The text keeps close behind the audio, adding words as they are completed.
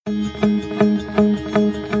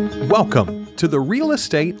Welcome to the Real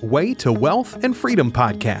Estate Way to Wealth and Freedom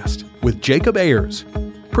podcast with Jacob Ayers,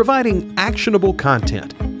 providing actionable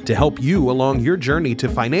content to help you along your journey to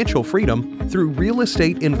financial freedom through real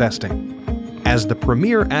estate investing. As the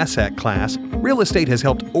premier asset class, real estate has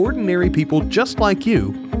helped ordinary people just like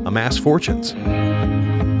you amass fortunes.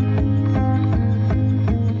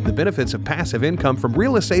 The benefits of passive income from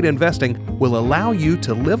real estate investing will allow you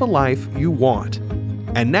to live a life you want.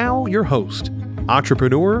 And now your host,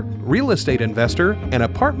 entrepreneur, real estate investor, and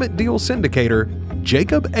apartment deal syndicator,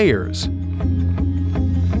 Jacob Ayers.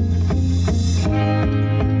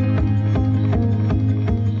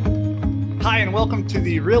 Hi, and welcome to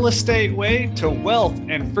the Real Estate Way to Wealth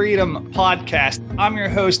and Freedom podcast. I'm your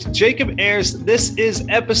host, Jacob Ayers. This is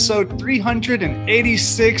episode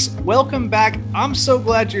 386. Welcome back. I'm so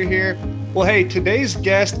glad you're here. Well, hey, today's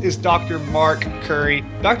guest is Dr. Mark Khuri.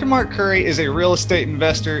 Dr. Mark Khuri is a real estate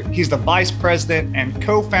investor. He's the vice president and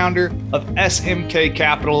co-founder of SMK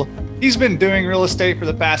Capital. He's been doing real estate for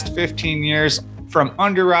the past 15 years, from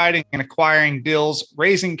underwriting and acquiring deals,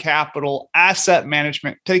 raising capital, asset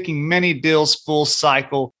management, taking many deals full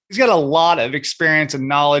cycle. He's got a lot of experience and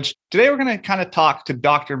knowledge. Today, we're going to kind of talk to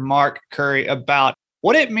Dr. Mark Khuri about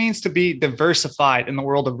what it means to be diversified in the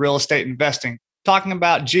world of real estate investing. Talking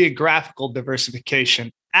about geographical diversification,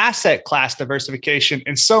 asset class diversification,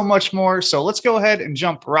 and so much more. So let's go ahead and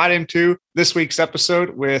jump right into this week's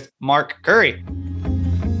episode with Mark Khuri.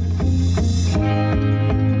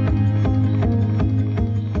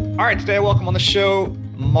 All right, today, welcome on the show,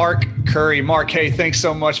 Mark Khuri. Mark, hey, thanks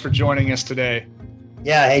so much for joining us today.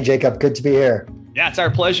 Yeah, hey, Jacob, good to be here. Yeah, it's our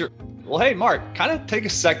pleasure. Well, hey, Mark, kind of take a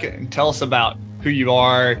second and tell us about who you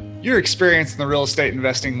are, your experience in the real estate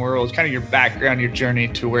investing world, kind of your background, your journey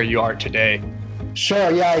to where you are today. Sure.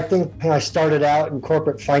 Yeah, I think I started out in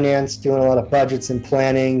corporate finance, doing a lot of budgets and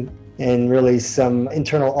planning and really some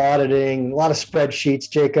internal auditing, a lot of spreadsheets,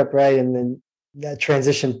 Jacob, right? And then that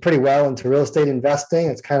transitioned pretty well into real estate investing.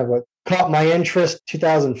 It's kind of what caught my interest.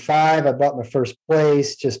 2005, I bought my first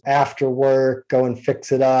place just after work, go and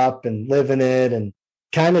fix it up and live in it, and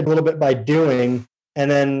kind of a little bit by doing. And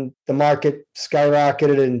then the market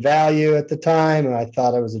skyrocketed in value at the time. And I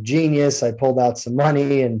thought I was a genius. I pulled out some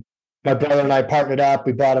money and my brother and I partnered up.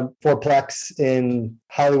 We bought a fourplex in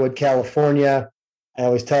Hollywood, California. I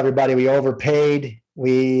always tell everybody we overpaid.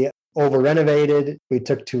 We over-renovated. We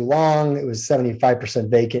took too long. It was 75%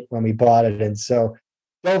 vacant when we bought it. And so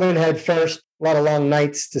dove in head first, a lot of long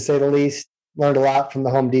nights to say the least. Learned a lot from the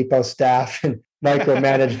Home Depot staff and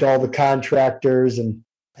micromanaged all the contractors, and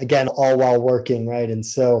again, all while working, right? And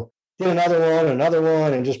so did another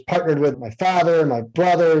one, and just partnered with my father, my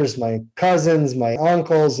brothers, my cousins, my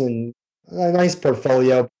uncles, and a nice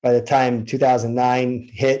portfolio. By the time 2009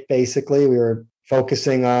 hit, basically, we were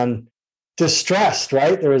focusing on distressed,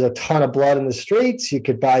 right? There was a ton of blood in the streets. You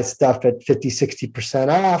could buy stuff at 50, 60%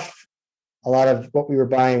 off. A lot of what we were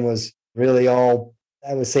buying was really all,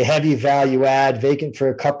 I would say, heavy value add, vacant for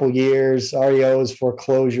a couple years, REOs,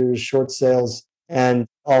 foreclosures, short sales, and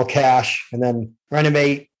all cash, and then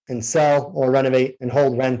renovate and sell, or renovate and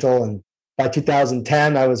hold rental. And by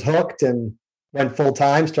 2010, I was hooked and went full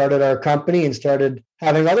time, started our company, and started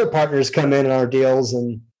having other partners come in our deals,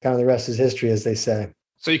 and kind of the rest is history, as they say.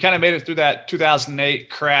 So you kind of made it through that 2008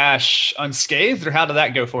 crash unscathed, or how did that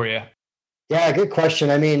go for you? Yeah, good question.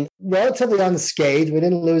 I mean, relatively unscathed. We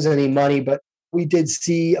didn't lose any money, but we did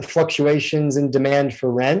see fluctuations in demand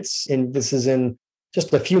for rents. And this is in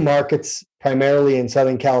just a few markets, primarily in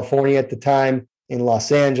Southern California at the time, in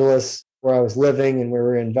Los Angeles, where I was living and where we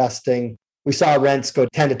were investing. We saw rents go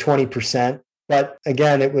 10 to 20%. But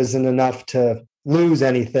again, it wasn't enough to lose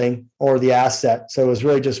anything or the asset. So it was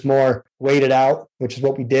really just more waited out, which is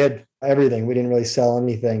what we did. Everything. We didn't really sell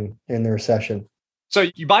anything in the recession. So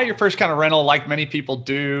you buy your first kind of rental like many people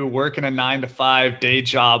do, working a 9-to-5 day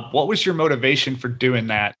job. What was your motivation for doing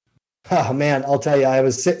that? Oh, man, I'll tell you, I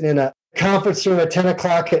was sitting in a conference room at 10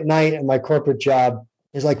 o'clock at night at my corporate job.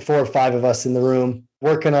 There's like 4 or 5 of us in the room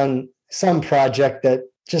working on some project that,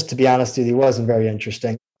 just to be honest with you, wasn't very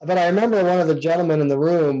interesting. But I remember one of the gentlemen in the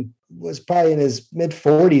room was probably in his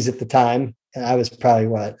mid-40s at the time. And I was probably,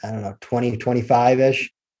 20,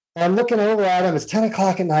 25-ish. And I'm looking over at him. It's 10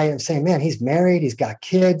 o'clock at night. I'm saying, man, he's married. He's got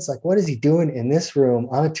kids. Like, what is he doing in this room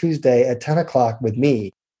on a Tuesday at 10 o'clock with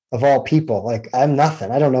me, of all people? Like, I'm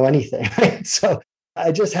nothing. I don't know anything. Right? So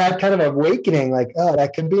I just had kind of an awakening, like, oh,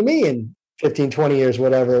 that could be me in 15, 20 years,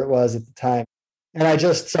 whatever it was at the time. And I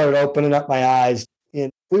just started opening up my eyes.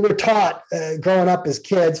 And we were taught growing up as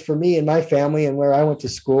kids, for me and my family, and where I went to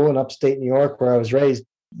school in upstate New York, where I was raised,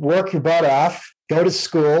 work your butt off, go to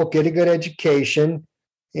school, get a good education,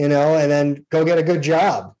 and then go get a good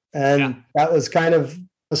job. And that was kind of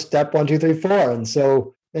step 1, 2, 3, 4. And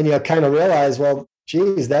so then you kind of realize, well,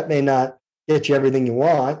 geez, that may not get you everything you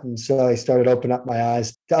want. And so I started opening up my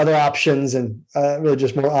eyes to other options and really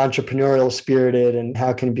just more entrepreneurial spirited and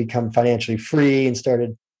how can you become financially free, and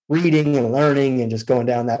started reading and learning and just going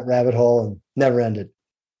down that rabbit hole and never ended.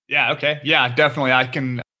 Yeah. Okay. Yeah, definitely. I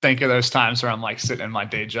can think of those times where I'm like sitting in my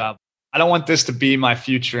day job. I don't want this to be my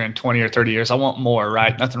future in 20 or 30 years. I want more,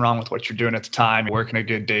 right? Nothing wrong with what you're doing at the time. Working a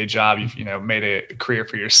good day job, you've made a career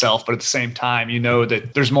for yourself. But at the same time, you know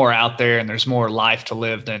that there's more out there and there's more life to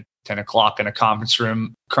live than 10 o'clock in a conference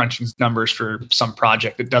room crunching numbers for some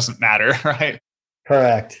project that doesn't matter, right?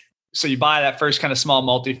 Correct. So you buy that first kind of small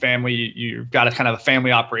multifamily, you've got a kind of a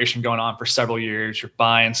family operation going on for several years. You're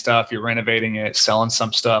buying stuff, you're renovating it, selling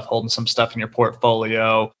some stuff, holding some stuff in your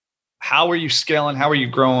portfolio. How are you scaling? How are you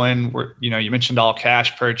growing? You mentioned all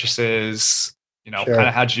cash purchases, Sure. Kind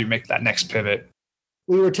of how did you make that next pivot?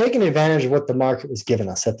 We were taking advantage of what the market was giving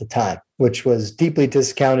us at the time, which was deeply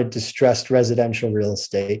discounted, distressed residential real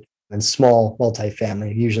estate and small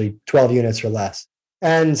multifamily, usually 12 units or less.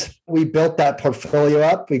 And we built that portfolio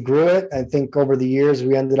up. We grew it. I think over the years,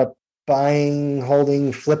 we ended up buying,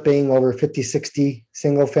 holding, flipping over 50, 60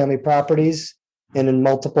 single family properties and in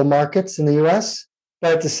multiple markets in the US.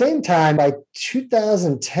 But at the same time, by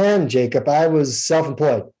 2010, Jacob, I was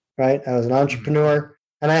self-employed, right? I was an entrepreneur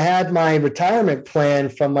and I had my retirement plan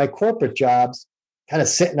from my corporate jobs kind of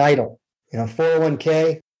sitting idle.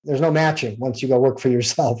 401k, there's no matching once you go work for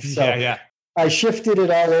yourself. So Yeah. I shifted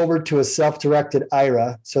it all over to a self-directed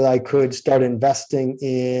IRA so that I could start investing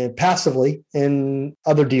passively in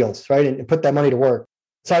other deals, right? And put that money to work.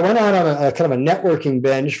 So I went on a kind of a networking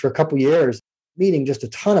binge for a couple of years, meeting just a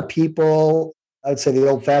ton of people. I would say the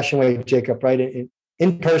old-fashioned way, Jacob, right?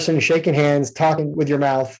 In person, shaking hands, talking with your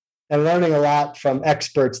mouth, and learning a lot from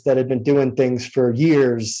experts that had been doing things for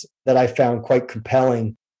years that I found quite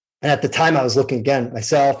compelling. And at the time, I was looking again,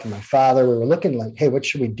 myself and my father, we were looking like, hey, what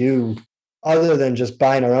should we do other than just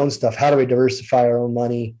buying our own stuff? How do we diversify our own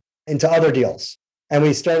money into other deals? And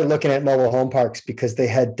we started looking at mobile home parks because they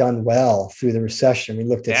had done well through the recession. We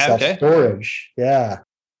looked at self-storage. Yeah,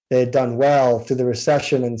 they had done well through the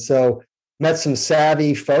recession. And so met some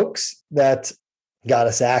savvy folks that got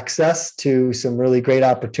us access to some really great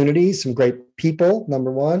opportunities, some great people,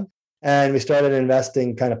 number one. And we started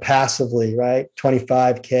investing kind of passively, right?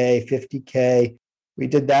 25K, 50K. We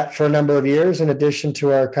did that for a number of years in addition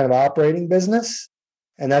to our kind of operating business.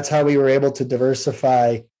 And that's how we were able to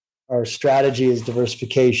diversify. Our strategy is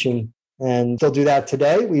diversification, and still do that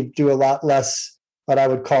today. We do a lot less what I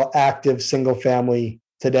would call active single family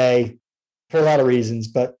today for a lot of reasons,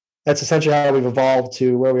 but that's essentially how we've evolved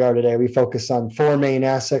to where we are today. We focus on 4 main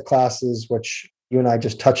asset classes, which you and I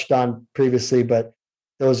just touched on previously, but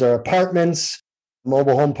those are apartments,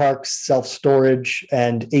 mobile home parks, self-storage,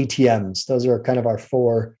 and ATMs. Those are kind of our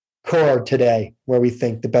 4 core today, where we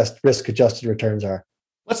think the best risk-adjusted returns are.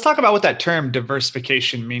 Let's talk about what that term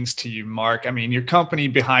diversification means to you, Mark. I mean, your company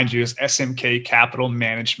behind you is SMK Capital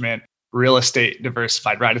Management, Real Estate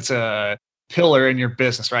Diversified, right? It's a pillar in your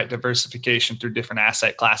business, right? Diversification through different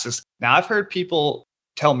asset classes. Now, I've heard people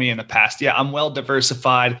tell me in the past, yeah, I'm well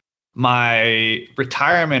diversified. My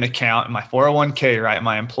retirement account and my 401k, right?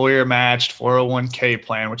 My employer matched 401k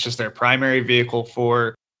plan, which is their primary vehicle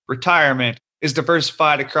for retirement, is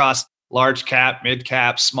diversified across large cap, mid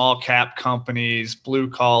cap, small cap companies, blue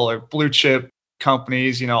collar, blue chip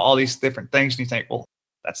companies, all these different things. And you think, well,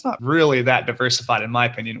 that's not really that diversified in my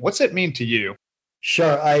opinion. What's it mean to you?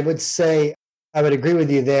 Sure. I would say I would agree with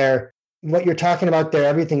you there. What you're talking about there,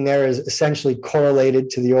 everything there is essentially correlated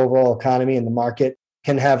to the overall economy, and the market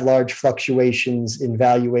can have large fluctuations in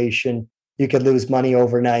valuation. You could lose money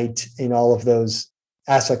overnight in all of those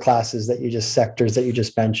asset classes sectors that you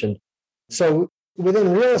just mentioned. So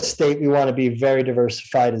within real estate, we want to be very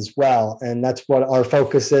diversified as well. And that's what our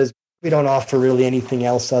focus is. We don't offer really anything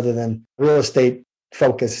else other than real estate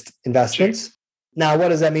focused investments. Now, what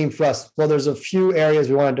does that mean for us? Well, there's a few areas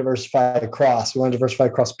we want to diversify across. We want to diversify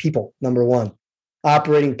across people, number one.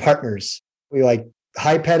 Operating partners. We like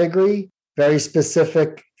high pedigree, very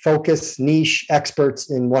specific focus, niche experts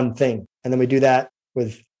in one thing. And then we do that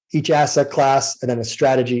with each asset class and then a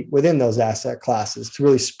strategy within those asset classes to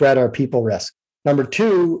really spread our people risk. Number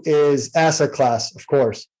 2 is asset class, of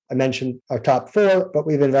course. I mentioned our top 4, but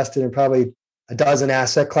we've invested in probably a dozen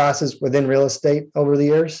asset classes within real estate over the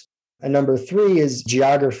years. And number 3 is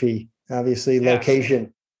geography, obviously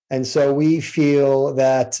location. And so we feel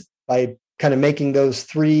that by kind of making those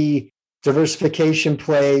 3 diversification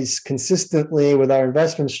plays consistently with our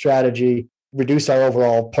investment strategy, reduce our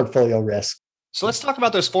overall portfolio risk. So let's talk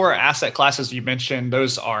about those four asset classes you mentioned.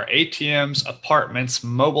 Those are ATMs, apartments,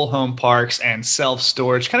 mobile home parks, and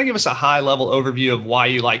self-storage. Kind of give us a high-level overview of why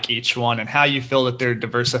you like each one and how you feel that they're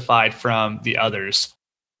diversified from the others.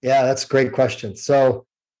 Yeah, that's a great question. So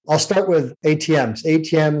I'll start with ATMs.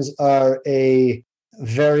 ATMs are a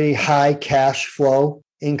very high cash flow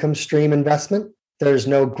income stream investment. There's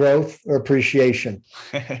no growth or appreciation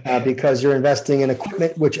because you're investing in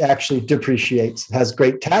equipment which actually depreciates, has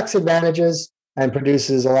great tax advantages, and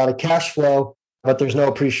produces a lot of cash flow, but there's no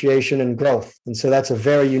appreciation and growth. And so that's a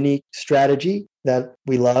very unique strategy that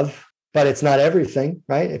we love, but it's not everything,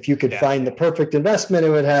 right? If you could find the perfect investment, it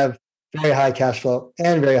would have very high cash flow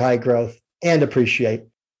and very high growth and appreciate.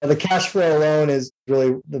 The cash flow alone is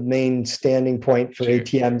really the main standing point for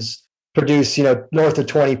ATMs. Produce, north of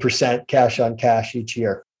 20% cash on cash each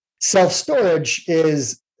year. Self-storage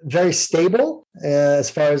is very stable as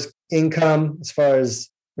far as income, as far as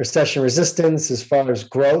recession resistance, as far as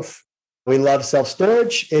growth. We love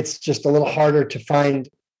self-storage. It's just a little harder to find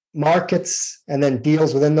markets and then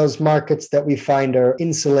deals within those markets that we find are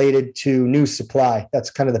insulated to new supply. That's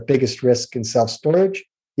kind of the biggest risk in self-storage.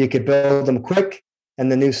 You could build them quick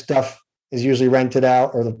and the new stuff is usually rented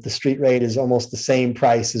out, or the street rate is almost the same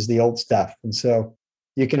price as the old stuff. And so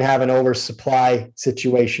you can have an oversupply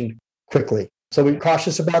situation quickly. So we're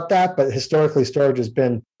cautious about that, but historically storage has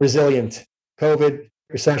been resilient. COVID,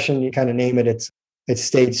 recession, you kind of name it, it's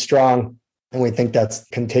stayed strong, and we think that's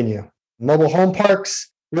continue. Mobile home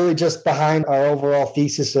parks, really just behind our overall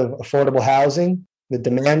thesis of affordable housing, the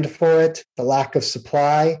demand for it, the lack of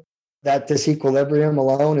supply. That disequilibrium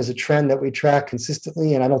alone is a trend that we track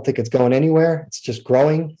consistently, and I don't think it's going anywhere. It's just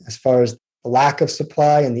growing as far as the lack of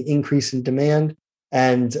supply and the increase in demand.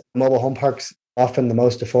 And mobile home parks, often the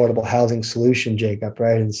most affordable housing solution, Jacob,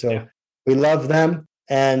 right? And so we love them.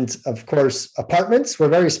 And of course, apartments, we're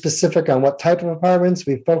very specific on what type of apartments.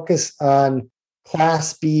 We focus on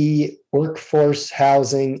Class B workforce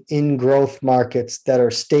housing in growth markets that are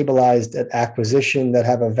stabilized at acquisition, that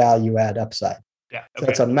have a value add upside. Yeah. So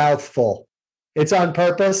it's a mouthful. It's on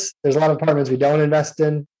purpose. There's a lot of apartments we don't invest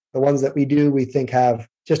in. The ones that we do, we think have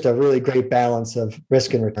just a really great balance of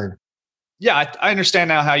risk and return. Yeah, I understand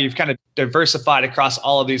now how you've kind of diversified across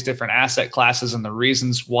all of these different asset classes and the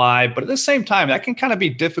reasons why. But at the same time, that can kind of be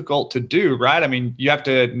difficult to do, right? I mean, you have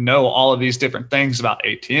to know all of these different things about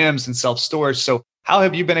ATMs and self-storage. So how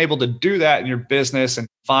have you been able to do that in your business and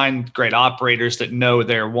find great operators that know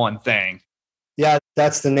their one thing? Yeah,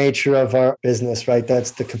 that's the nature of our business, right?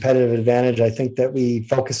 That's the competitive advantage I think that we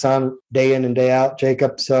focus on day in and day out,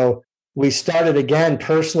 Jacob. So we started again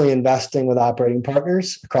personally investing with operating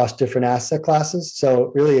partners across different asset classes.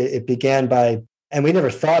 So really it began by, and we never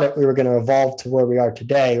thought we were going to evolve to where we are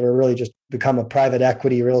today. We're really just become a private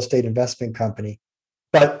equity real estate investment company.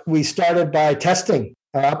 But we started by testing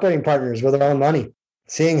our operating partners with our own money,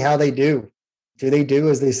 seeing how they do. Do they do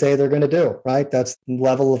as they say they're going to do, right? That's the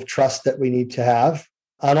level of trust that we need to have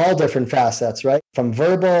on all different facets, right? From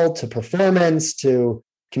verbal to performance to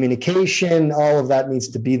communication, all of that needs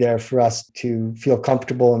to be there for us to feel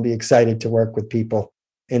comfortable and be excited to work with people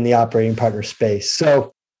in the operating partner space.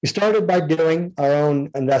 So we started by doing our own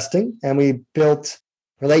investing, and we built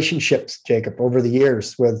relationships, Jacob, over the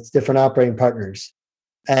years with different operating partners.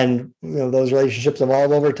 And those relationships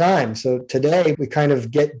evolve over time. So today we kind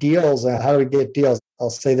of get deals. How do we get deals?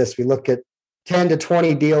 I'll say this. We look at 10 to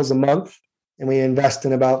 20 deals a month, and we invest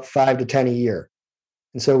in about 5 to 10 a year.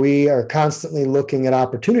 And so we are constantly looking at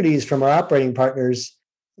opportunities from our operating partners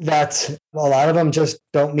that a lot of them just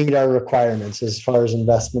don't meet our requirements as far as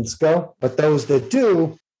investments go. But those that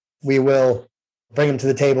do, we will bring them to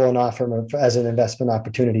the table and offer them as an investment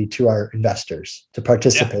opportunity to our investors to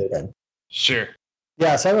participate in. Sure.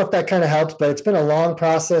 Yeah, so I don't know if that kind of helps, but it's been a long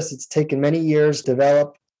process. It's taken many years to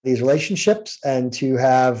develop these relationships and to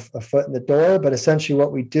have a foot in the door. But essentially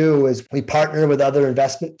what we do is we partner with other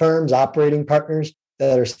investment firms, operating partners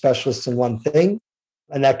that are specialists in one thing.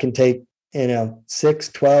 And that can take, 6,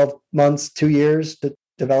 12 months, 2 years to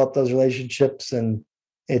develop those relationships. And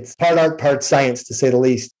it's part art, part science, to say the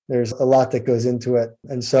least. There's a lot that goes into it.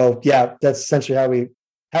 And so, yeah, that's essentially how we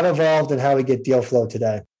have evolved and how we get deal flow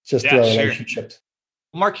today. Just through our relationships.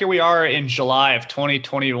 Mark, here we are in July of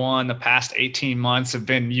 2021. The past 18 months have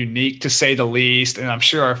been unique to say the least. And I'm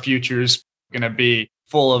sure our future is going to be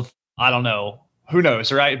full of, I don't know, who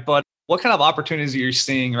knows, right? But what kind of opportunities are you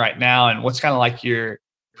seeing right now? And what's kind of like your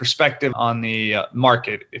perspective on the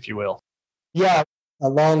market, if you will? Yeah, a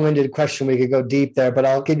long-winded question. We could go deep there, but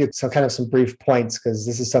I'll give you some brief points because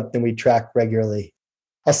this is something we track regularly.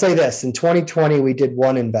 I'll say this. In 2020, we did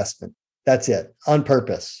one investment. That's it, on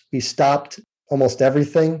purpose. We stopped almost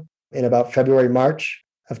everything in about February, March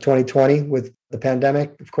of 2020 with the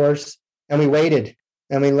pandemic, of course. And we waited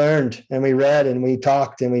and we learned and we read and we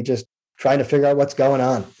talked and we just trying to figure out what's going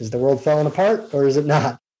on. Is the world falling apart or is it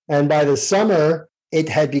not? And by the summer, it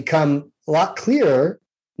had become a lot clearer,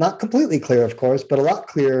 not completely clear, of course, but a lot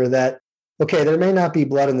clearer that, okay, there may not be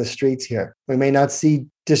blood in the streets here. We may not see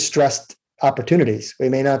distressed opportunities. We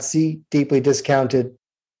may not see deeply discounted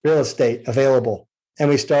real estate available. And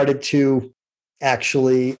we started to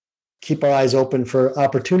actually keep our eyes open for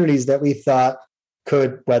opportunities that we thought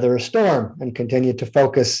could weather a storm and continue to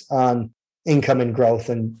focus on income and growth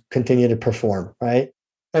and continue to perform, right?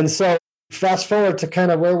 And so fast forward to kind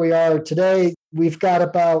of where we are today, we've got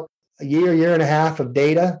about a year and a half of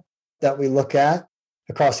data that we look at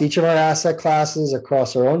across each of our asset classes,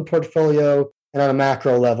 across our own portfolio, and on a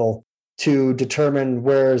macro level to determine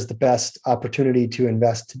where is the best opportunity to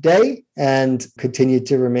invest today and continue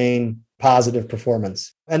to remain positive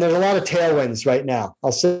performance. And there's a lot of tailwinds right now.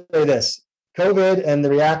 I'll say this, COVID and the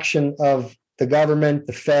reaction of the government,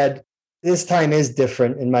 the Fed, this time is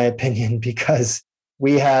different in my opinion, because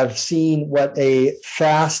we have seen what a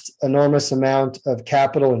fast, enormous amount of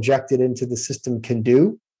capital injected into the system can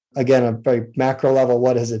do. Again, on a very macro level,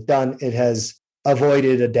 what has it done? It has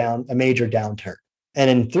avoided a major downturn.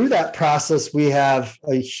 And through that process, we have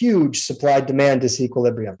a huge supply-demand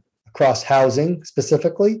disequilibrium across housing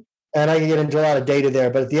specifically. And I can get into a lot of data there,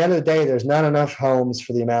 but at the end of the day, there's not enough homes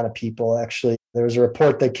for the amount of people. Actually, there was a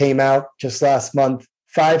report that came out just last month,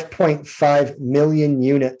 5.5 million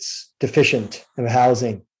units deficient of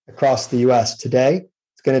housing across the US today.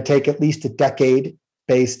 It's going to take at least a decade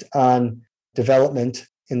based on development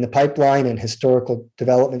in the pipeline and historical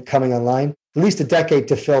development coming online, at least a decade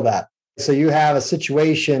to fill that. So you have a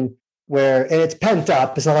situation where, and it's pent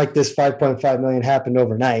up. It's not like this 5.5 million happened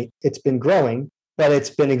overnight. It's been growing, but it's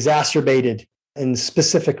been exacerbated in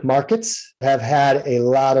specific markets, have had a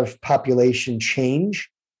lot of population change.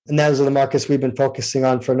 And those are the markets we've been focusing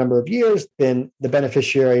on for a number of years, been the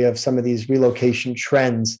beneficiary of some of these relocation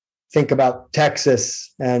trends. Think about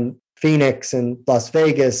Texas and Phoenix and Las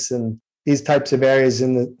Vegas and these types of areas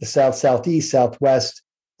in the South, Southeast, Southwest.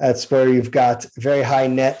 That's where you've got very high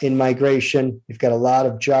net in migration. You've got a lot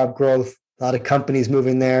of job growth, a lot of companies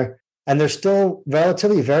moving there. And they're still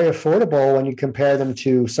relatively very affordable when you compare them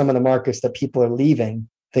to some of the markets that people are leaving.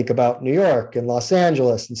 Think about New York and Los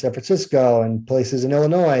Angeles and San Francisco and places in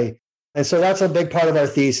Illinois. And so that's a big part of our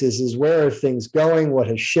thesis is where are things going? What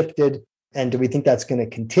has shifted? And do we think that's going to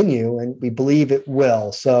continue? And we believe it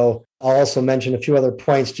will. So I'll also mention a few other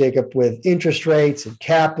points, Jacob, with interest rates and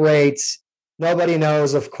cap rates. Nobody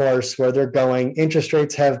knows, of course, where they're going. Interest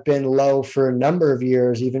rates have been low for a number of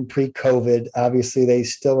years, even pre-COVID. Obviously, they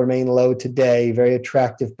still remain low today, very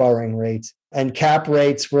attractive borrowing rates. And cap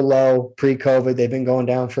rates were low pre-COVID. They've been going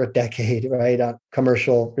down for a decade, right, on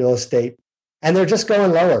commercial real estate. And they're just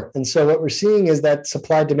going lower. And so what we're seeing is that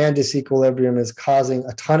supply-demand disequilibrium is causing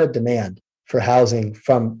a ton of demand for housing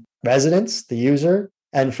from residents, the user,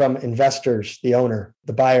 and from investors, the owner,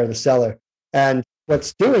 the buyer, the seller. And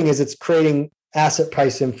what's doing is it's creating asset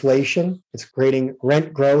price inflation. It's creating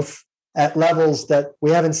rent growth at levels that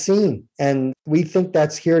we haven't seen. And we think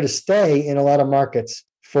that's here to stay in a lot of markets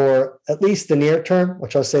for at least the near term,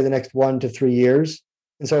 which I'll say the next 1 to 3 years.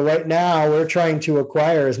 And so right now we're trying to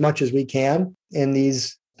acquire as much as we can in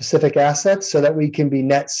these specific assets so that we can be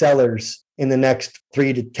net sellers in the next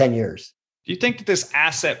 3 to 10 years. Do you think that this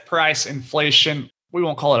asset price inflation, we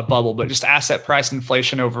won't call it a bubble, but just asset price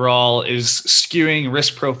inflation overall is skewing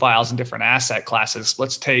risk profiles in different asset classes?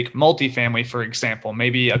 Let's take multifamily, for example,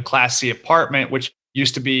 maybe a Class C apartment, which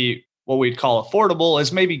used to be what we'd call affordable,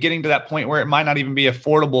 is maybe getting to that point where it might not even be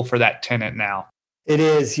affordable for that tenant now. It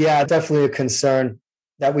is, yeah, definitely a concern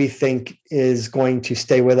that we think is going to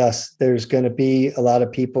stay with us. There's going to be a lot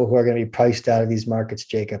of people who are going to be priced out of these markets,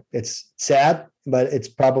 Jacob. It's sad, but it's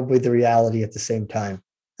probably the reality at the same time.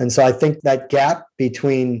 And so I think that gap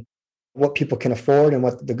between what people can afford and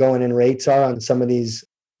what the going-in rates are on some of these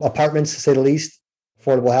apartments, to say the least,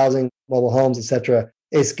 affordable housing, mobile homes, et cetera,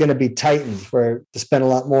 is going to be tightened where to spend a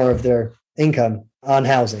lot more of their income on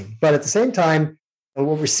housing. But at the same time,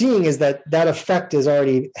 what we're seeing is that that effect is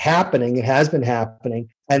already happening. It has been happening.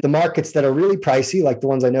 And the markets that are really pricey, like the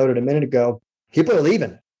ones I noted a minute ago, people are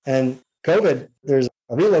leaving. And COVID, there's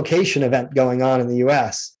a relocation event going on in the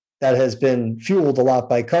US that has been fueled a lot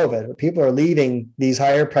by COVID. People are leaving these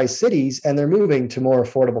higher priced cities and they're moving to more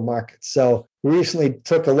affordable markets. So we recently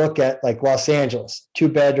took a look at like Los Angeles,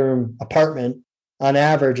 2-bedroom apartment on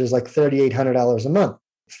average is like $3,800 a month.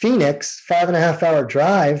 Phoenix, 5.5-hour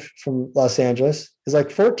drive from Los Angeles is like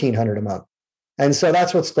 $1,400 a month. And so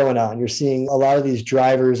that's what's going on. You're seeing a lot of these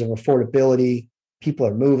drivers of affordability. People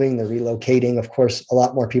are moving, they're relocating. Of course, a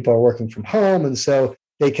lot more people are working from home. And so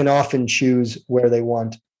they can often choose where they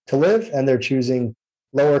want to live, and they're choosing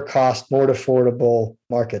lower cost, more affordable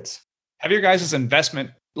markets. Have your guys'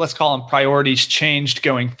 investment, let's call them priorities, changed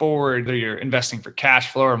going forward? Whether you're investing for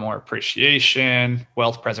cash flow or more appreciation,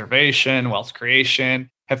 wealth preservation, wealth creation.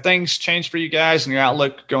 Have things changed for you guys and your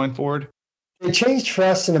outlook going forward? It changed for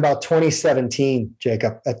us in about 2017,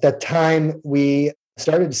 Jacob. At that time, we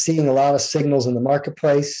started seeing a lot of signals in the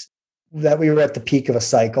marketplace that we were at the peak of a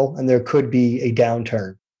cycle and there could be a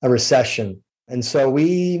downturn, a recession. And so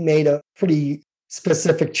we made a pretty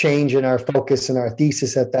specific change in our focus and our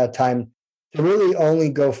thesis at that time to really only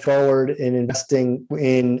go forward in investing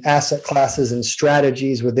in asset classes and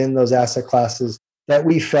strategies within those asset classes that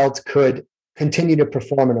we felt could continue to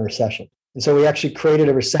perform in a recession. And so we actually created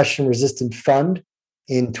a recession-resistant fund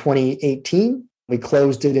in 2018. We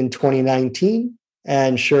closed it in 2019.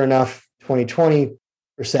 And sure enough, 2020,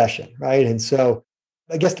 recession, right? And so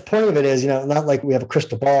I guess the point of it is, not like we have a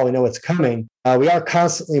crystal ball, we know what's coming. We are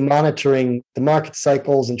constantly monitoring the market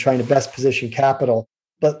cycles and trying to best position capital.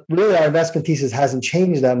 But really, our investment thesis hasn't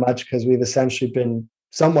changed that much because we've essentially been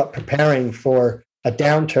somewhat preparing for a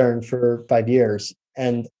downturn for 5 years.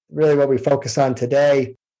 And really what we focus on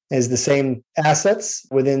today is the same assets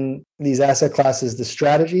within these asset classes, the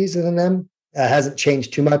strategies within them hasn't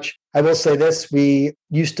changed too much. I will say this, we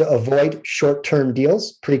used to avoid short-term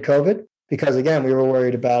deals pre-COVID because, again, we were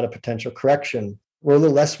worried about a potential correction. We're a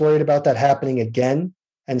little less worried about that happening again.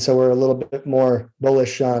 And so we're a little bit more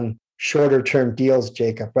bullish on shorter-term deals,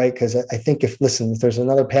 Jacob, right? Because I think if there's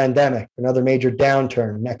another pandemic, another major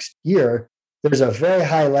downturn next year, there's a very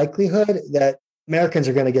high likelihood that Americans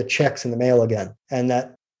are going to get checks in the mail again, and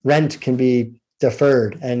that rent can be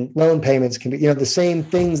deferred and loan payments can be, the same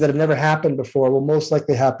things that have never happened before will most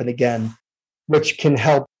likely happen again, which can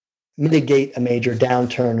help mitigate a major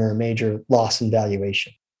downturn or a major loss in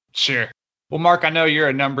valuation. Sure. Well, Mark, I know you're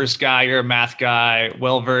a numbers guy, you're a math guy,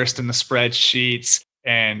 well-versed in the spreadsheets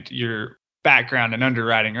and your background in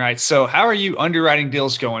underwriting, right? So how are you underwriting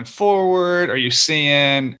deals going forward? Are you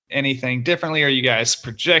seeing anything differently? Are you guys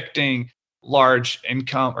projecting large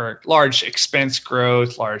income or large expense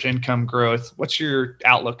growth, large income growth? What's your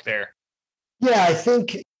outlook there? Yeah, I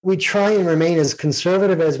think we try and remain as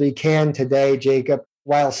conservative as we can today, Jacob,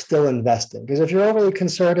 while still investing. Because if you're overly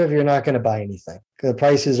conservative, you're not going to buy anything. The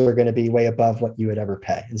prices are going to be way above what you would ever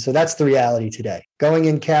pay. And so that's the reality today. Going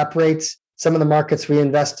in cap rates, some of the markets we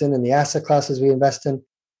invest in and the asset classes we invest in,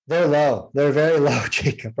 they're low. They're very low,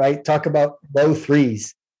 Jacob, right? Talk about low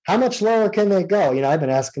threes. How much lower can they go? I've been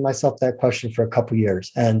asking myself that question for a couple of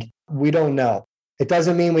years, and we don't know. It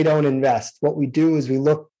doesn't mean we don't invest. What we do is we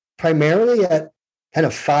look primarily at kind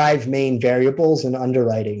of 5 main variables in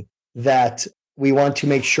underwriting that we want to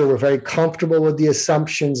make sure we're very comfortable with the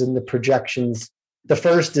assumptions and the projections. The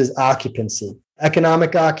first is occupancy,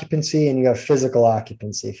 economic occupancy, and you have physical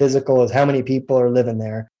occupancy. Physical is how many people are living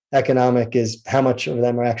there. Economic is how much of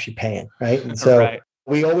them are actually paying, right? And so right.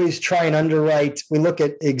 We always try and underwrite. We look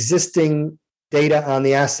at existing data on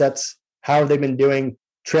the assets. How have they been doing?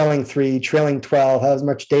 Trailing 3, trailing 12, how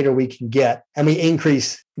much data we can get. And we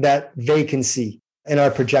increase that vacancy in our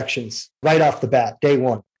projections right off the bat, day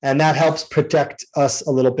one. And that helps protect us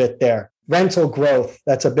a little bit there. Rental growth,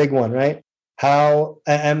 that's a big one, right?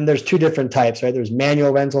 And there's 2 different types, right? There's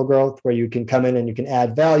manual rental growth where you can come in and you can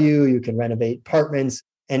add value, you can renovate apartments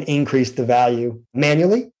and increase the value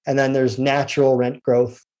manually. And then there's natural rent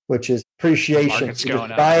growth, which is appreciation. You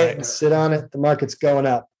just buy it and sit on it, the market's going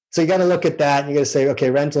up. So you got to look at that and you got to say, okay,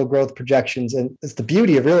 rental growth projections. And it's the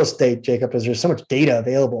beauty of real estate, Jacob, is there's so much data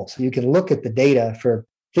available. So you can look at the data for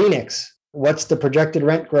Phoenix. What's the projected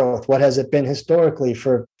rent growth? What has it been historically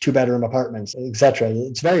for 2-bedroom apartments, et cetera?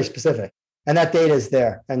 It's very specific. And that data is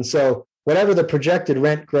there. And so whatever the projected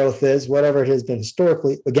rent growth is, whatever it has been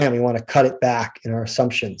historically, again, we want to cut it back in our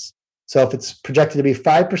assumptions. So if it's projected to be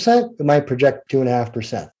 5%, it might project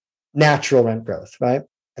 2.5%. Natural rent growth, right?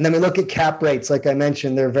 And then we look at cap rates. Like I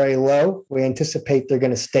mentioned, they're very low. We anticipate they're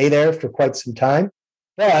going to stay there for quite some time.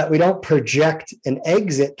 But we don't project an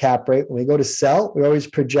exit cap rate. When we go to sell, we're always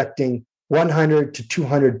projecting 100 to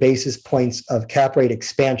 200 basis points of cap rate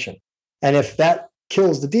expansion. And if that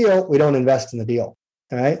kills the deal, we don't invest in the deal.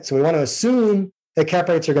 All right. So we want to assume that cap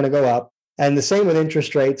rates are going to go up. And the same with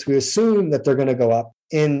interest rates. We assume that they're going to go up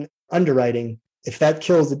in underwriting. If that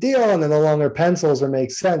kills the deal and then no longer pencils or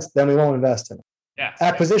makes sense, then we won't invest in it. Yeah.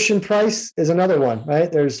 Acquisition price is another one,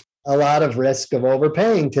 right? There's a lot of risk of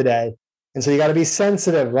overpaying today. And so you got to be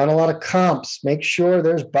sensitive, run a lot of comps, make sure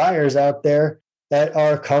there's buyers out there that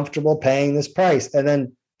are comfortable paying this price? And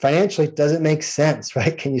then financially, does it make sense,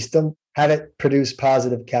 right? Can you still have it produce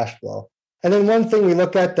positive cash flow? And then one thing we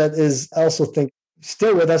look at that is, I also think,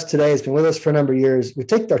 still with us today, has been with us for a number of years. We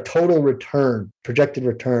take our total return, projected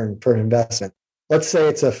return for an investment. Let's say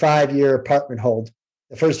it's a 5-year apartment hold.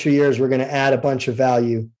 The first 2 years, we're going to add a bunch of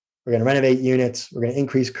value. We're going to renovate units. We're going to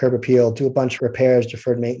increase curb appeal, do a bunch of repairs,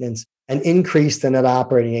 deferred maintenance, and increase the net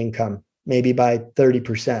operating income, maybe by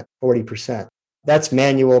 30%, 40%. That's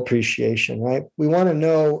manual appreciation, right? We want to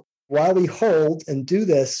know, while we hold and do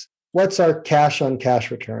this, what's our cash on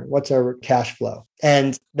cash return? What's our cash flow?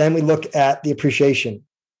 And then we look at the appreciation.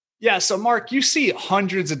 Yeah. So Mark, you see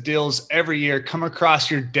hundreds of deals every year come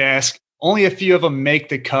across your desk. Only a few of them make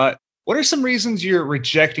the cut. What are some reasons you're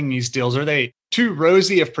rejecting these deals? Are they too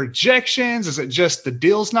rosy of projections? Is it just the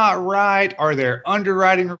deal's not right? Are there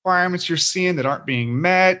underwriting requirements you're seeing that aren't being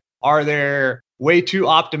met? Are there way too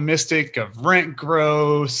optimistic of rent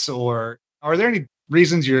growth? Or are there any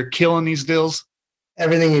reasons you're killing these deals?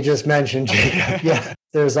 Everything you just mentioned, Jacob. Yeah,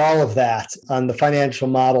 there's all of that on the financial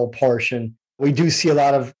model portion. We do see a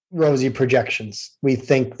lot of rosy projections. We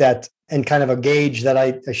think that, and kind of a gauge that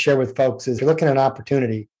I share with folks is, you're looking at an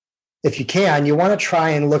opportunity. If you can, you want to try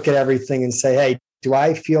and look at everything and say, hey, do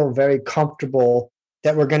I feel very comfortable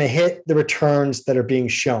that we're going to hit the returns that are being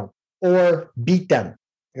shown or beat them?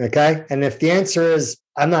 Okay. And if the answer is,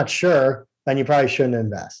 I'm not sure, then you probably shouldn't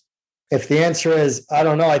invest. If the answer is, I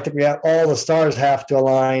don't know, I think all the stars have to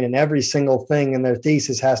align and every single thing in their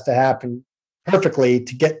thesis has to happen perfectly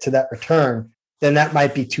to get to that return, then that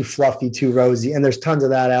might be too fluffy, too rosy. And there's tons of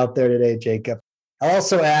that out there today, Jacob. I'll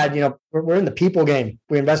also add, we're in the people game.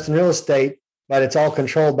 We invest in real estate, but it's all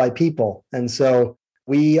controlled by people. And so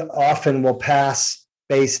we often will pass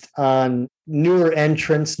based on newer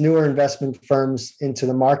entrants, newer investment firms into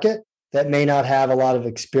the market that may not have a lot of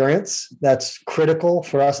experience. That's critical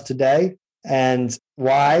for us today. And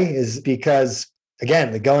why is because,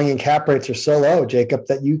 again, the going in cap rates are so low, Jacob,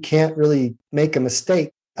 that you can't really make a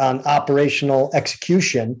mistake on operational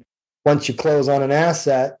execution. Once you close on an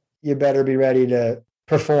asset, you better be ready to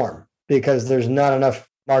perform, because there's not enough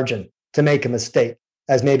margin to make a mistake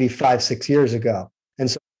as maybe 5-6 years ago.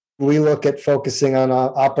 And so we look at focusing on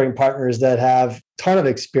operating partners that have a ton of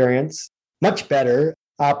experience, much better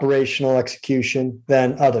operational execution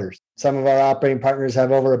than others. Some of our operating partners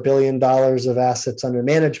have over $1 billion of assets under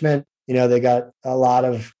management. They got a lot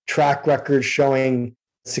of track records showing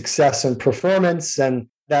success and performance, and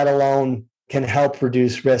that alone can help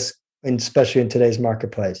reduce risk, especially in today's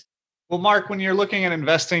marketplace. Well, Mark, when you're looking at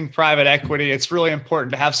investing private equity, it's really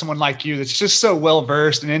important to have someone like you that's just so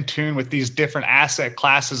well-versed and in tune with these different asset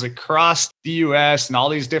classes across the US and all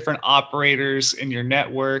these different operators in your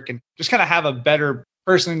network, and just kind of have a better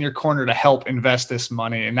person in your corner to help invest this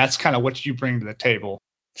money. And that's kind of what you bring to the table.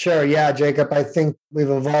 Sure. Yeah, Jacob, I think we've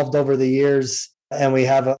evolved over the years, and we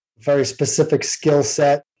have a very specific skill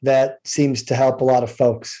set that seems to help a lot of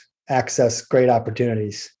folks access great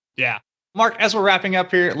opportunities. Yeah. Mark, as we're wrapping up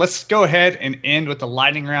here, let's go ahead and end with the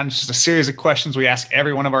lightning round. It's just a series of questions we ask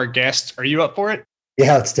every one of our guests. Are you up for it?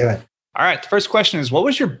 Yeah, let's do it. All right. The first question is, what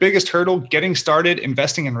was your biggest hurdle getting started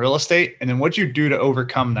investing in real estate? And then what'd you do to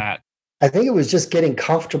overcome that? I think it was just getting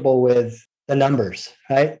comfortable with the numbers,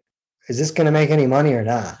 right? Is this going to make any money or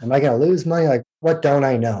not? Am I going to lose money? Like, what don't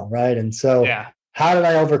I know, right? And so how did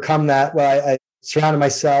I overcome that? Well, I surrounded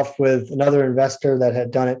myself with another investor that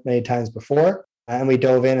had done it many times before. And we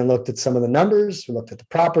dove in and looked at some of the numbers. We looked at the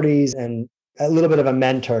properties, and a little bit of a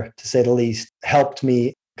mentor, to say the least, helped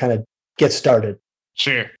me kind of get started.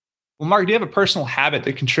 Sure. Well, Mark, do you have a personal habit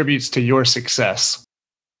that contributes to your success?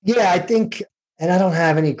 Yeah, I think, and I don't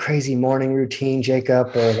have any crazy morning routine,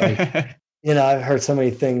 Jacob, or like, I've heard so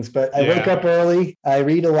many things, but I wake up early. I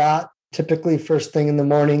read a lot, typically first thing in the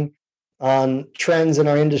morning, on trends in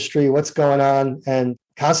our industry, what's going on, and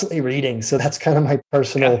constantly reading. So that's kind of my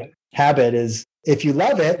personal habit is, if you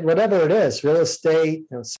love it, whatever it is, real estate,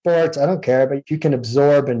 sports, I don't care, but if you can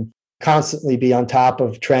absorb and constantly be on top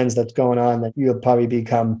of trends that's going on, that you'll probably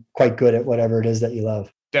become quite good at whatever it is that you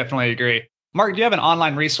love. Definitely agree. Mark, do you have an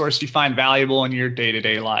online resource you find valuable in your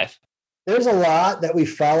day-to-day life? There's a lot that we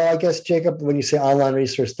follow, I guess, Jacob. When you say online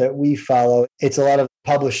resource that we follow, it's a lot of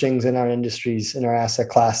publishings in our industries, in our asset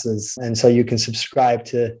classes. And so you can subscribe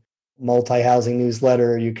to Multi-Housing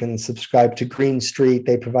Newsletter. You can subscribe to Green Street.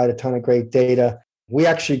 They provide a ton of great data. We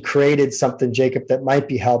actually created something, Jacob, that might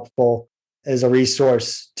be helpful as a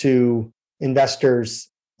resource to investors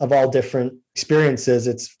of all different experiences.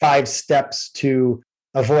 It's 5 steps to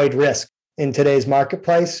avoid risk in today's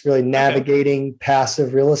marketplace, really navigating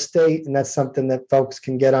passive real estate. And that's something that folks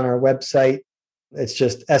can get on our website. It's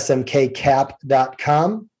just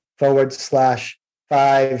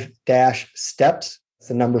smkcap.com/5-steps. It's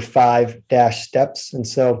the number 5-steps. And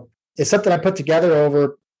so it's something I put together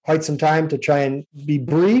over quite some time to try and be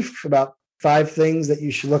brief about 5 things that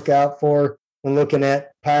you should look out for when looking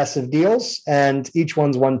at passive deals. And each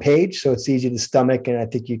one's one page, so it's easy to stomach, and I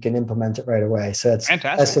think you can implement it right away. So it's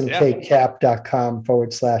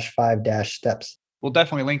smkcap.com/5-steps. We'll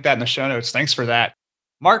definitely link that in the show notes. Thanks for that.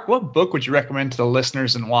 Mark, what book would you recommend to the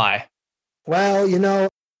listeners and why? Well,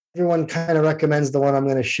 everyone kind of recommends the one I'm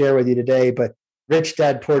going to share with you today, but Rich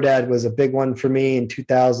Dad, Poor Dad was a big one for me in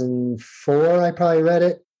 2004. I probably read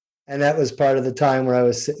it. And that was part of the time where I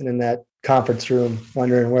was sitting in that conference room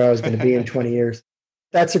wondering where I was going to be in 20 years.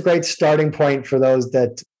 That's a great starting point for those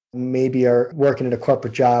that maybe are working at a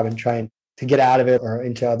corporate job and trying to get out of it or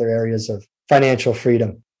into other areas of financial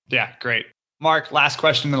freedom. Yeah, great. Mark, last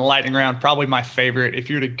question in the lightning round, probably my favorite. If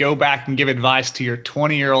you were to go back and give advice to your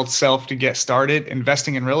 20-year-old self to get started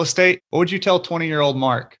investing in real estate, what would you tell 20-year-old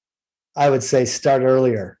Mark? I would say start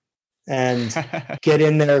earlier and get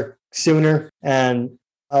in there sooner. And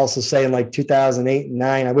also say in like 2008 and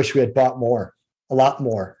 2009, I wish we had bought more, a lot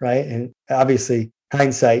more, right? And obviously,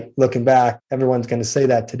 hindsight, looking back, everyone's going to say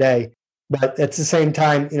that today. But at the same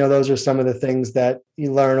time, those are some of the things that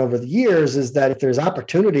you learn over the years, is that if there's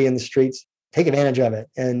opportunity in the streets, take advantage of it.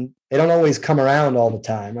 And they don't always come around all the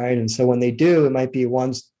time, right? And so when they do, it might be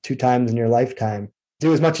once, 2 times in your lifetime.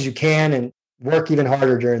 Do as much as you can and work even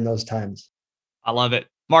harder during those times. I love it.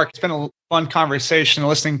 Mark, it's been a fun conversation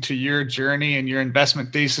listening to your journey and your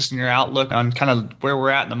investment thesis and your outlook on kind of where we're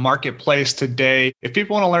at in the marketplace today. If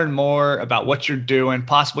people want to learn more about what you're doing,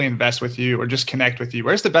 possibly invest with you or just connect with you,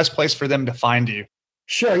 where's the best place for them to find you?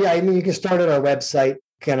 Sure. Yeah. You can start at our website.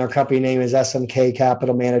 Again, our company name is SMK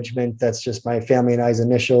Capital Management. That's just my family and I's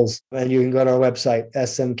initials. And you can go to our website,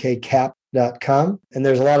 smkcap.com. And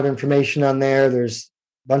there's a lot of information on there. There's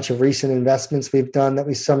a bunch of recent investments we've done that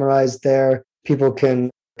we summarized there. People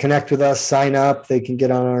can connect with us, sign up. They can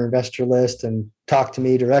get on our investor list and talk to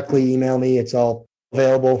me directly, email me. It's all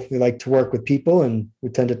available. We like to work with people, and we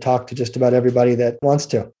tend to talk to just about everybody that wants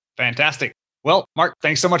to. Fantastic. Well, Mark,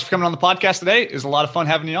 thanks so much for coming on the podcast today. It was a lot of fun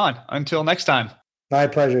having you on. Until next time. My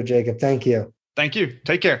pleasure, Jacob. Thank you. Thank you.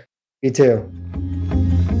 Take care. You too.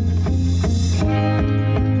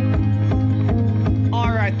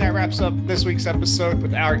 That wraps up this week's episode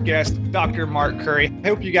with our guest, Dr. Mark Khuri. I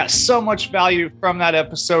hope you got so much value from that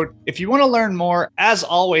episode. If you want to learn more, as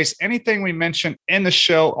always, anything we mentioned in the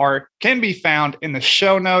show can be found in the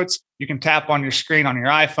show notes. You can tap on your screen on your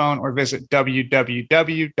iPhone or visit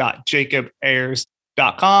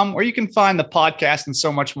www.jacobayers.com, where you can find the podcast and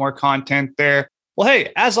so much more content there. Well,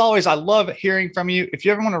 hey, as always, I love hearing from you. If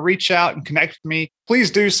you ever want to reach out and connect with me, please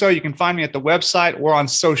do so. You can find me at the website or on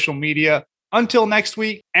social media. Until next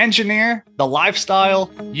week, engineer the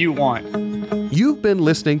lifestyle you want. You've been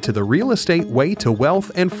listening to the Real Estate Way to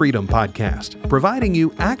Wealth and Freedom podcast, providing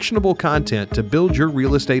you actionable content to build your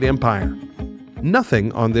real estate empire.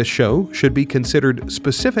 Nothing on this show should be considered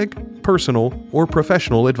specific, personal, or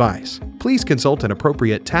professional advice. Please consult an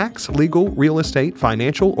appropriate tax, legal, real estate,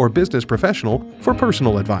 financial, or business professional for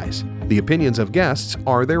personal advice. The opinions of guests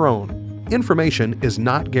are their own. Information is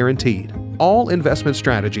not guaranteed. All investment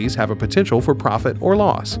strategies have a potential for profit or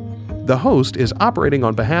loss. The host is operating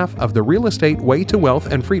on behalf of the Real Estate Way to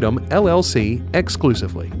Wealth and Freedom, LLC,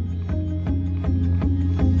 exclusively.